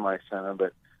a semi-center,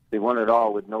 but they won it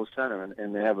all with no center,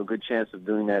 and they have a good chance of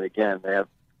doing that again. They have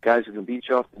guys who can beat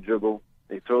you off the dribble.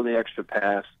 They throw the extra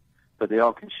pass, but they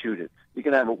all can shoot it. You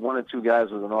can have 1 or 2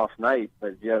 guys with an off night,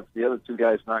 but if you have the other 2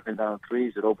 guys knocking down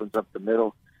threes, it opens up the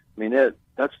middle. I mean,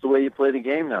 that's the way you play the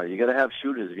game now. You got to have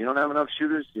shooters. If you don't have enough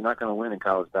shooters, you're not going to win in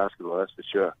college basketball. That's for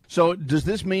sure. So, does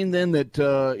this mean then that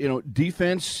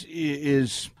defense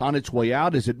is on its way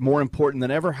out? Is it more important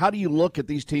than ever? How do you look at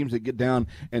these teams that get down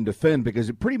and defend? Because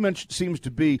it pretty much seems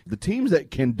to be the teams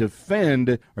that can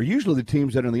defend are usually the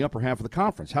teams that are in the upper half of the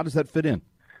conference. How does that fit in?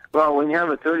 Well, when you have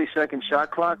a 30-second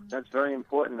shot clock, that's very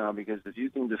important now, because if you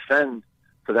can defend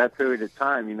for that period of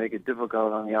time, you make it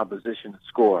difficult on the opposition to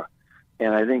score.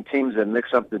 And I think teams that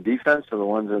mix up the defense are the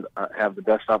ones that have the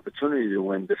best opportunity to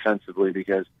win defensively,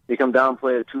 because they come down,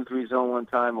 play a 2-3 zone one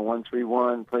time, a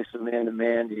 1-3-1, play some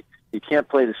man-to-man. You can't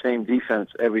play the same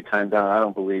defense every time down, I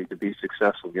don't believe, to be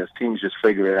successful, because teams just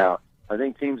figure it out. I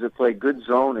think teams that play good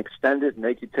zone, extend it,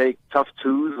 make you take tough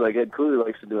twos, like Ed Cooley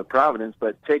likes to do at Providence,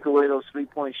 but take away those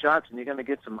three-point shots, and you're going to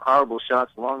get some horrible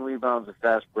shots, long rebounds, and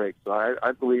fast breaks. So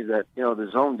I believe that, the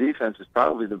zone defense is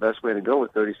probably the best way to go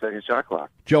with 30-second shot clock.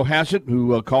 Joe Hassett,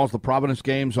 who calls the Providence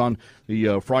games on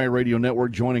the Friar Radio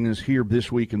Network, joining us here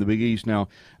this week in the Big East. Now,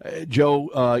 Joe,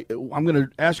 I'm going to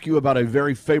ask you about a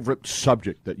very favorite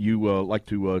subject that you like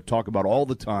to talk about all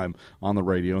the time on the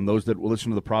radio, and those that will listen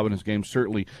to the Providence games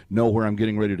certainly know where I'm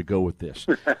getting ready to go with this.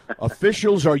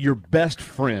 Officials are your best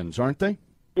friends, aren't they?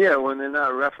 Yeah, when they're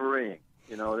not refereeing.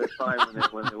 They're fine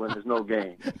when there's no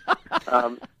game.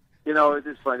 It's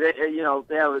just fun.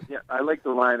 They have. I like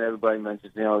the line everybody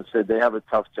mentions. It said they have a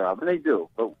tough job, and they do.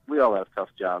 But we all have tough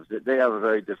jobs. They have a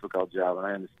very difficult job, and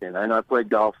I understand. I know I played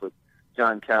golf with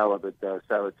John Caleb at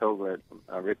Saratoga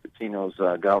at Rick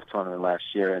Pitino's golf tournament last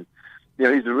year, and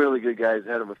he's a really good guy. He's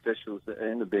head of officials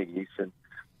in the Big East, and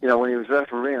when he was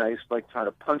refereeing, I used to try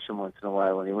to punch him once in a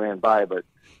while when he ran by. But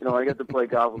I got to play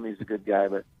golf with him. He's a good guy.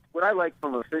 But what I like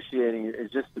from officiating is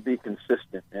just to be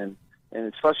consistent, and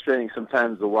it's frustrating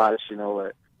sometimes to watch.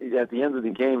 At the end of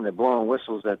the game, they're blowing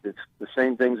whistles that the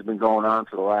same things have been going on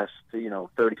for the last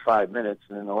 35 minutes,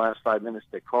 and in the last 5 minutes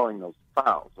they're calling those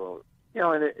fouls. So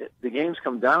the games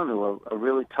come down to a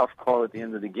really tough call at the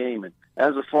end of the game. And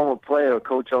as a former player, a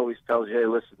coach always tells you, hey,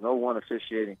 listen, no one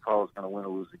officiating call is going to win or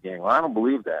lose the game. Well, I don't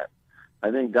believe that.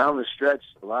 I think down the stretch,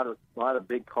 a lot of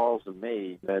big calls are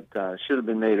made that should have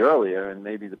been made earlier, and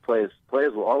maybe the players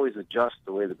will always adjust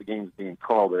the way that the game's being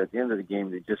called. But at the end of the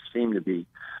game, they just seem to be,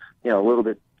 a little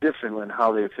bit different in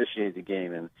how they officiate the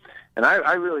game. And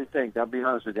I really think, I'll be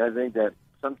honest with you, I think that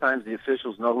sometimes the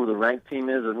officials know who the ranked team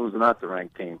is and who's not the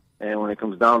ranked team. And when it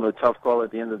comes down to a tough call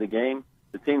at the end of the game,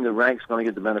 the team that ranks is going to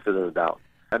get the benefit of the doubt.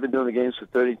 I've been doing the games for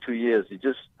 32 years.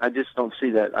 I just don't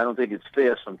see that. I don't think it's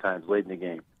fair sometimes late in the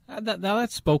game. Now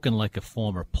that's spoken like a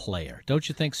former player. Don't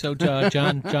you think so,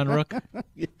 John Rook?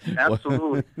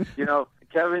 Absolutely.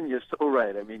 Kevin, you're so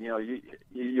right. I mean,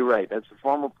 you're right. That's a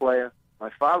former player. My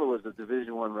father was a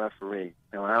Division I referee.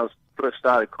 And when I first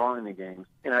started calling the games,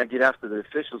 I'd get after the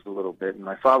officials a little bit, and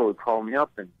my father would call me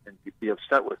up and be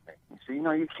upset with me. He said,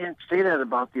 you can't say that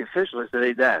about the officials. I said,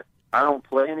 hey, Dad, I don't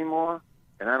play anymore,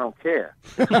 and I don't care.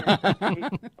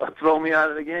 Or throw me out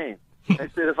of the game. I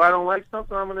said, if I don't like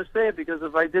something, I'm going to say it, because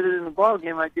if I did it in the ball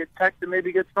game, I'd get teched and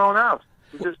maybe get thrown out.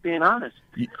 I'm just being honest.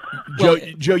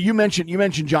 Joe, you mentioned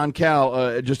John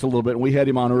Cal just a little bit, and we had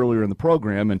him on earlier in the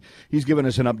program, and he's given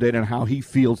us an update on how he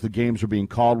feels the games are being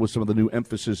called with some of the new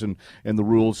emphasis and the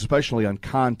rules, especially on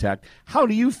contact. How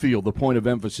do you feel the point of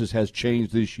emphasis has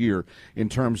changed this year in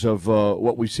terms of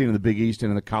what we've seen in the Big East and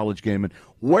in the college game, and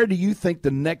where do you think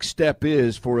the next step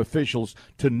is for officials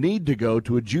to need to go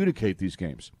to adjudicate these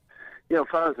games? As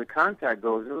far as the contact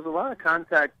goes, there was a lot of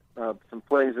contact, some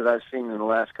plays that I've seen in the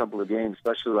last couple of games,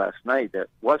 especially last night, that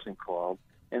wasn't called.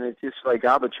 And it's just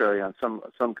arbitrary on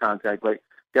some contact. Like,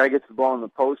 guy gets the ball in the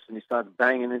post and he starts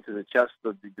banging into the chest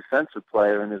of the defensive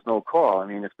player, and there's no call. I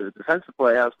mean, if the defensive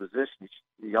player has position,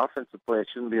 the offensive player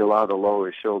shouldn't be allowed to lower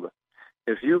his shoulder.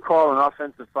 If you call an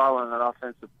offensive foul on that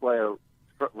offensive player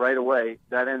right away,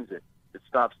 that ends it. It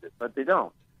stops it. But they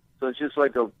don't. So it's just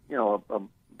like a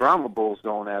Brahma Bulls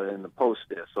going at it in the post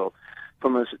there. So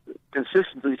from a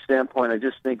consistency standpoint, I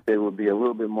just think they would be a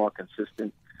little bit more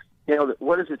consistent.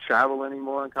 What does it travel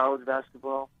anymore in college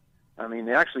basketball? I mean,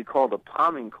 they actually called a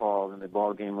palming call in the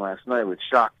ball game last night, which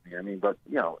shocked me. I mean, but,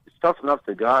 it's tough enough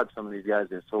to guard some of these guys.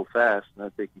 They're so fast, and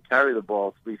that they can carry the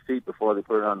ball 3 feet before they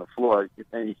put it on the floor,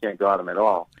 and you can't guard them at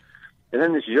all. And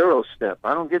then this Euro step.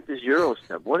 I don't get this Euro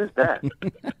step. What is that?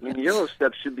 I mean, the Euro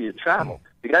step should be a travel.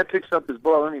 The guy picks up his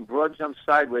ball and he broad jumps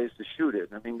sideways to shoot it.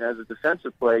 I mean, as a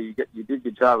defensive player, you did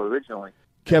your job originally.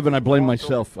 Kevin, I blame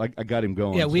myself. I got him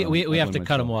going. Yeah, we have to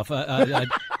cut him off.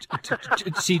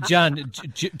 See, John,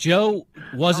 Joe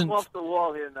wasn't. I'm off the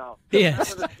wall here now. Yeah.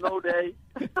 It's a snow day.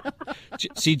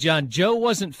 See, John, Joe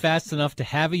wasn't fast enough to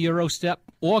have a Euro step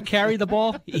or carry the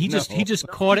ball. He just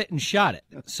caught it and shot it.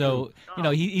 So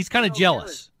he's kind of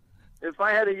jealous. If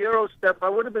I had a Euro step, I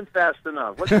would have been fast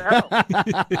enough. What the hell?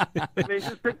 I mean,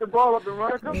 just pick the ball up and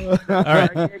run it. All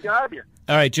right. I can't guard you.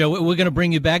 All right, Joe, we're going to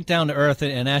bring you back down to earth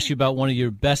and ask you about one of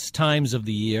your best times of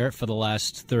the year for the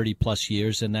last 30-plus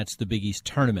years, and that's the Big East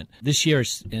Tournament. This year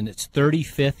is in its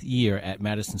 35th year at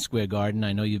Madison Square Garden.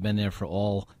 I know you've been there for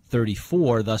all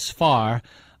 34 thus far.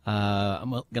 I'm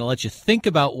going to let you think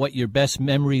about what your best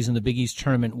memories in the Big East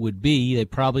tournament would be. They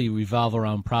probably revolve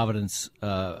around Providence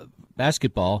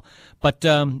basketball. But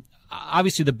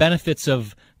obviously the benefits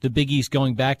of the Big East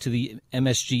going back to the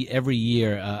MSG every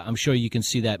year, I'm sure you can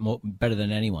see that better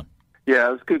than anyone. Yeah,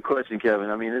 it was a good question, Kevin.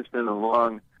 I mean, it's been a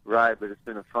long ride, but it's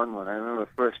been a fun one. I remember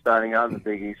first starting out in the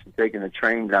Big East and taking the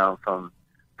train down from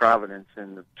Providence,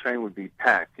 and the train would be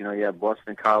packed. You know, you had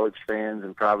Boston College fans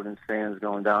and Providence fans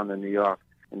going down to New York,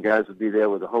 and guys would be there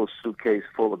with a whole suitcase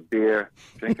full of beer,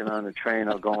 drinking on the train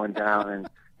or going down, and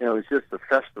you know, it was just a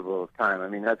festival of time. I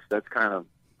mean, that's kind of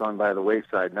gone by the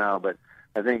wayside now, but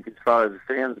I think as far as the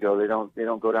fans go, they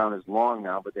don't go down as long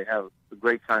now, but they have a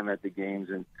great time at the games,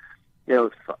 and you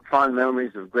know, fond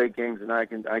memories of great games. And I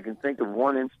can think of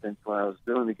one instance when I was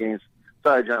doing the games.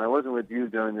 Sorry, John, I wasn't with you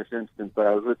during this instance, but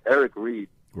I was with Eric Reed.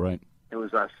 Right. It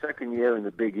was our second year in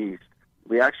the Big East.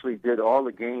 We actually did all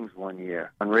the games one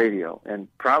year on radio, and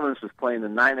Providence was playing the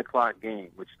 9 o'clock game,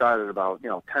 which started about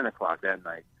 10 o'clock that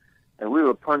night, and we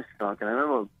were punch drunk. And I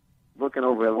remember looking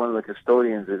over at one of the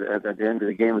custodians at the end of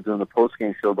the game and doing the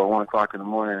post-game show about 1 o'clock in the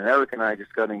morning, and Eric and I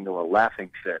just got into a laughing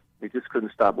fit. We just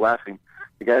couldn't stop laughing.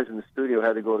 The guys in the studio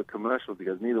had to go to commercial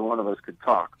because neither one of us could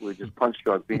talk. We were just punch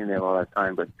drunk being there all that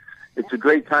time. But it's a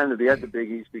great time to be at the Big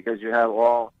East because you have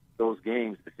all those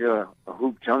games. If you're a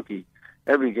hoop junkie,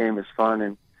 every game is fun.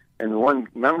 And the one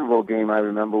memorable game I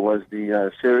remember was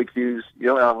the Syracuse,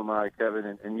 your alma mater,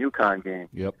 Kevin, and UConn game.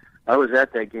 Yep. I was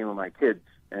at that game with my kids,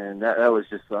 and that was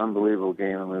just an unbelievable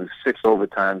game. I mean, it was 6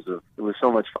 overtimes. It was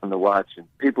so much fun to watch, and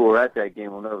people who were at that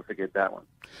game will never forget that one.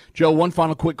 Joe, one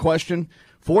final quick question.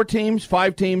 4 teams,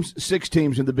 5 teams, 6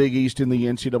 teams in the Big East in the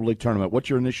NCAA tournament. What's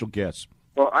your initial guess?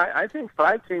 Well, I think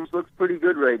 5 teams looks pretty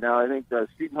good right now. I think the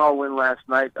Seton Hall win last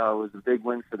night was a big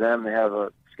win for them. They have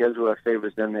a schedule that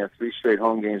favors them. They have 3 straight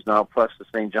home games now, plus the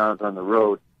St. John's on the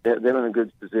road. They're in a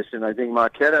good position. I think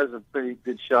Marquette has a pretty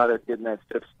good shot at getting that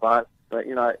 5th spot. But,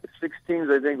 6 teams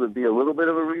I think would be a little bit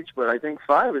of a reach, but I think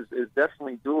 5 is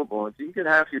definitely doable. If you can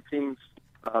have your teams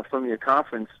from your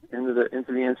conference into the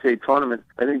NCAA tournament,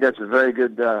 I think that's a very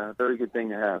good thing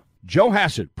to have. Joe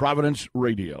Hassett, Providence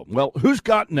Radio. Well, who's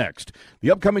got next? The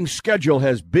upcoming schedule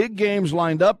has big games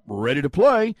lined up, ready to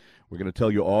play. We're going to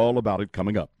tell you all about it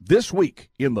coming up this week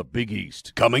in the Big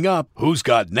East. Coming up, who's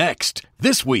got next?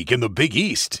 This week in the Big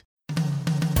East.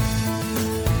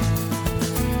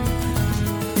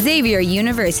 Xavier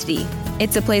University.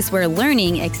 It's a place where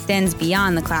learning extends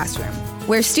beyond the classroom,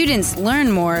 where students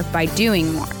learn more by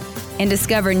doing more and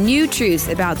discover new truths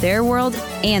about their world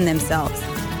and themselves,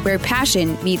 where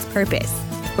passion meets purpose,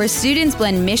 where students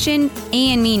blend mission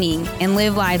and meaning and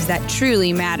live lives that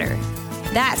truly matter.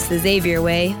 That's the Xavier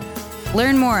way.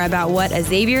 Learn more about what a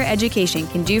Xavier education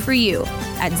can do for you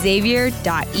at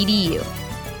xavier.edu.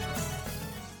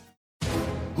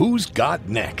 Who's got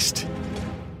next?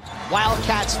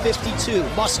 Wildcats 52,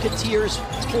 Musketeers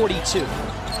 42.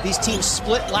 These teams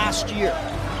split last year.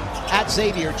 At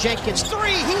Xavier, Jenkins 3,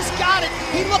 he's got it.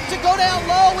 He looked to go down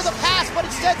low with a pass, but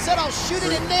instead said, I'll shoot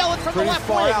it and nail it from the left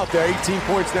far wing. out there, 18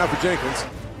 points now for Jenkins.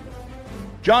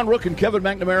 John Rook and Kevin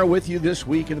McNamara with you this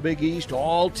week in the Big East.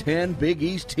 All 10 Big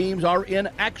East teams are in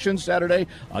action Saturday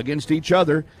against each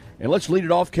other. And let's lead it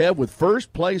off, Kev, with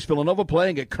first place Villanova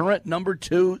playing at current number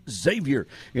 2 Xavier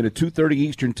in a 2:30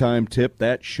 Eastern time tip.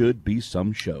 That should be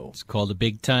some show. It's called a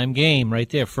big-time game right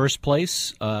there. First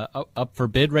place up for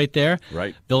bid right there.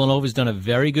 Right. Villanova's done a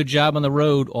very good job on the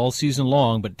road all season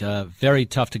long, but very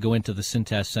tough to go into the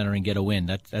Cintas Center and get a win.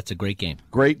 That's a great game.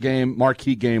 Great game,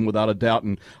 marquee game without a doubt,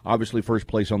 and obviously first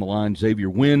place on the line.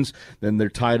 Xavier wins. Then they're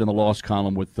tied in the loss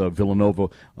column with Villanova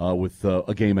with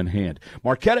a game in hand.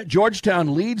 Marquette at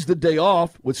Georgetown leads the day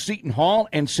off with Seton Hall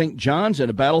and St. John's in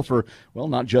a battle for, well,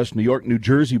 not just New York, New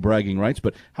Jersey bragging rights,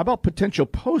 but how about potential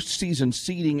postseason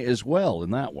seeding as well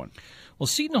in that one? Well,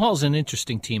 Seton Hall's an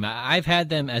interesting team. I've had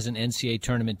them as an NCAA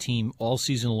tournament team all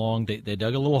season long. They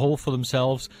dug a little hole for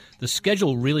themselves. The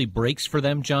schedule really breaks for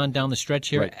them, John, down the stretch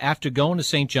here. Right. After going to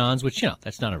St. John's, which,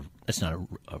 that's not a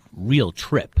real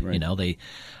trip. Right. They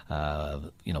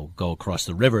go across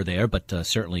the river there, but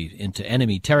certainly into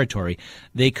enemy territory.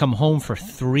 They come home for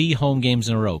 3 home games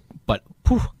in a row. But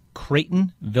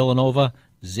Creighton, Villanova,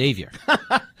 Xavier.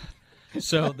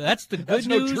 So that's the good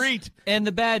news treat. And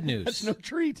the bad news. That's no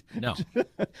treat. No.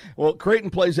 Well, Creighton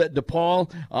plays at DePaul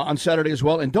on Saturday as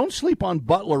well. And don't sleep on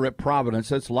Butler at Providence.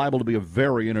 That's liable to be a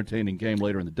very entertaining game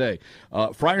later in the day.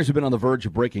 Friars have been on the verge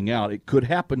of breaking out. It could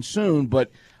happen soon,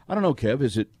 but I don't know, Kev.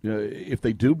 Is it if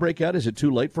they do break out, is it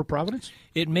too late for Providence?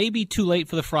 It may be too late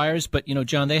for the Friars, but,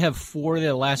 John, they have 4 of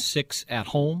their last 6 at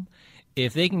home.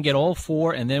 If they can get all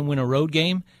 4 and then win a road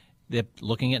game, they're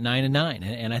looking at 9-9,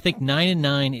 and I think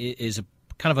 9-9 is a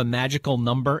kind of a magical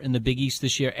number in the Big East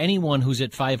this year. Anyone who's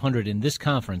at 500 in this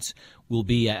conference will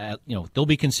be, they'll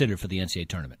be considered for the NCAA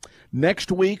tournament.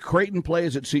 Next week, Creighton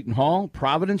plays at Seton Hall.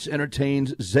 Providence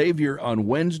entertains Xavier on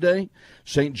Wednesday.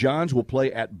 St. John's will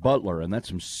play at Butler, and that's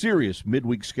some serious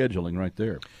midweek scheduling right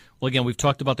there. Well, again, we've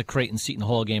talked about the Creighton-Seton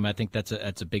Hall game. I think that's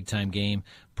a big-time game.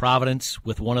 Providence,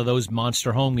 with one of those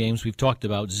monster home games we've talked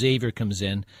about, Xavier comes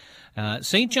in.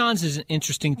 St. John's is an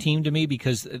interesting team to me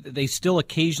because they still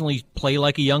occasionally play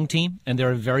like a young team, and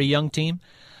they're a very young team.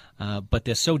 But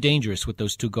they're so dangerous with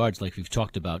those two guards like we've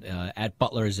talked about. At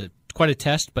Butler is quite a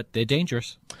test, but they're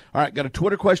dangerous. All right, got a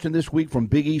Twitter question this week from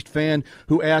Big East fan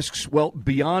who asks, well,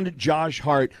 beyond Josh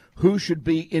Hart, who should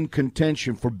be in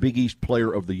contention for Big East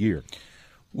Player of the Year?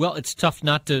 Well, it's tough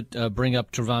not to bring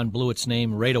up Trevon Blewett's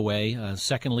name right away.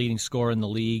 Second leading scorer in the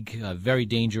league, a very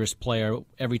dangerous player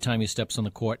every time he steps on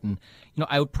the court. And,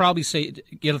 I would probably say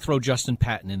you got to throw Justin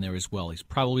Patton in there as well. He's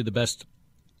probably the best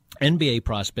NBA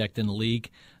prospect in the league.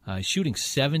 Shooting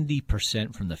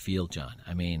 70% from the field, John.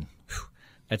 I mean,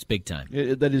 that's big time.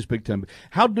 That is big time.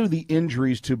 How do the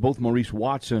injuries to both Maurice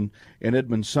Watson and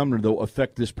Edmund Sumner, though,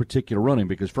 affect this particular running?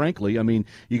 Because, frankly, I mean,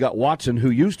 you got Watson, who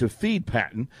used to feed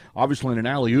Patton, obviously in an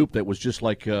alley-oop that was just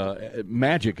like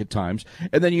magic at times.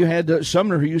 And then you had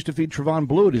Sumner, who used to feed Trevon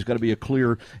Blewett, who's got to be a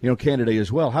clear candidate as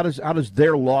well. How does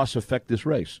their loss affect this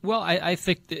race? Well, I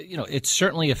think that, it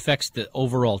certainly affects the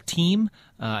overall team.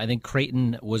 I think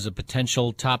Creighton was a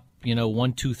potential top,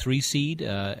 1, 2, 3 seed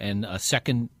and a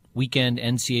second weekend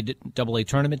NCAA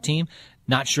tournament team.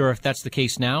 Not sure if that's the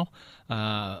case now,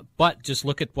 but just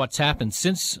look at what's happened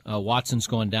since Watson's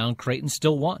gone down. Creighton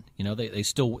still won.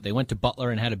 They went to Butler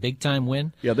and had a big time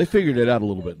win. Yeah, they figured it out a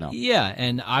little bit now. Yeah,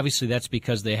 and obviously that's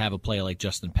because they have a player like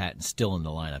Justin Patton still in the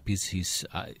lineup.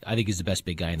 I think he's the best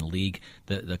big guy in the league.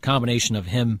 The combination of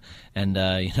him and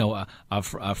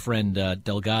our friend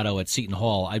Delgado at Seton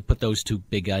Hall, I'd put those two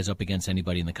big guys up against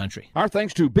anybody in the country. Our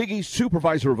thanks to Big East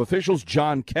Supervisor of Officials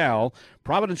John Cal,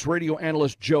 Providence radio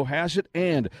analyst Joe Hassett,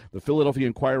 and the Philadelphia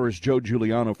Inquirer's Joe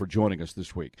Giuliano for joining us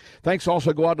this week. Thanks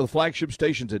also go out to the flagship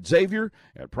stations at Xavier,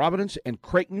 at Providence, and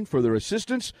Creighton for their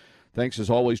assistance. Thanks,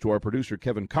 as always, to our producer,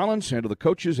 Kevin Collins, and to the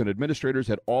coaches and administrators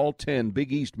at all 10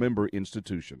 Big East member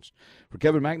institutions. For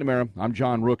Kevin McNamara, I'm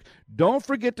John Rook. Don't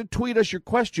forget to tweet us your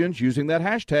questions using that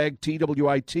hashtag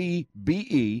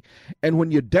TWITBE. And when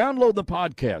you download the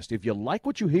podcast, if you like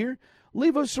what you hear,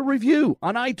 leave us a review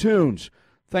on iTunes.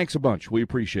 Thanks a bunch. We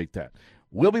appreciate that.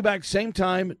 We'll be back same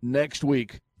time next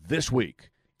week, this week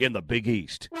in the Big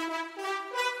East.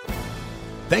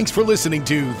 Thanks for listening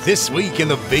to This Week in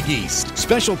the Big East.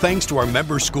 Special thanks to our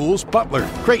member schools, Butler,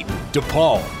 Creighton,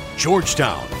 DePaul,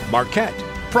 Georgetown, Marquette,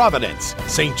 Providence,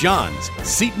 St. John's,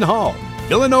 Seton Hall,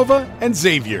 Villanova, and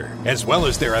Xavier, as well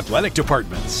as their athletic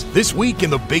departments. This Week in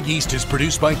the Big East is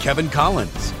produced by Kevin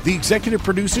Collins. The executive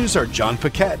producers are John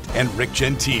Paquette and Rick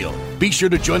Gentile. Be sure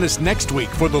to join us next week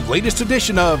for the latest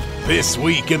edition of This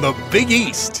Week in the Big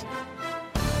East.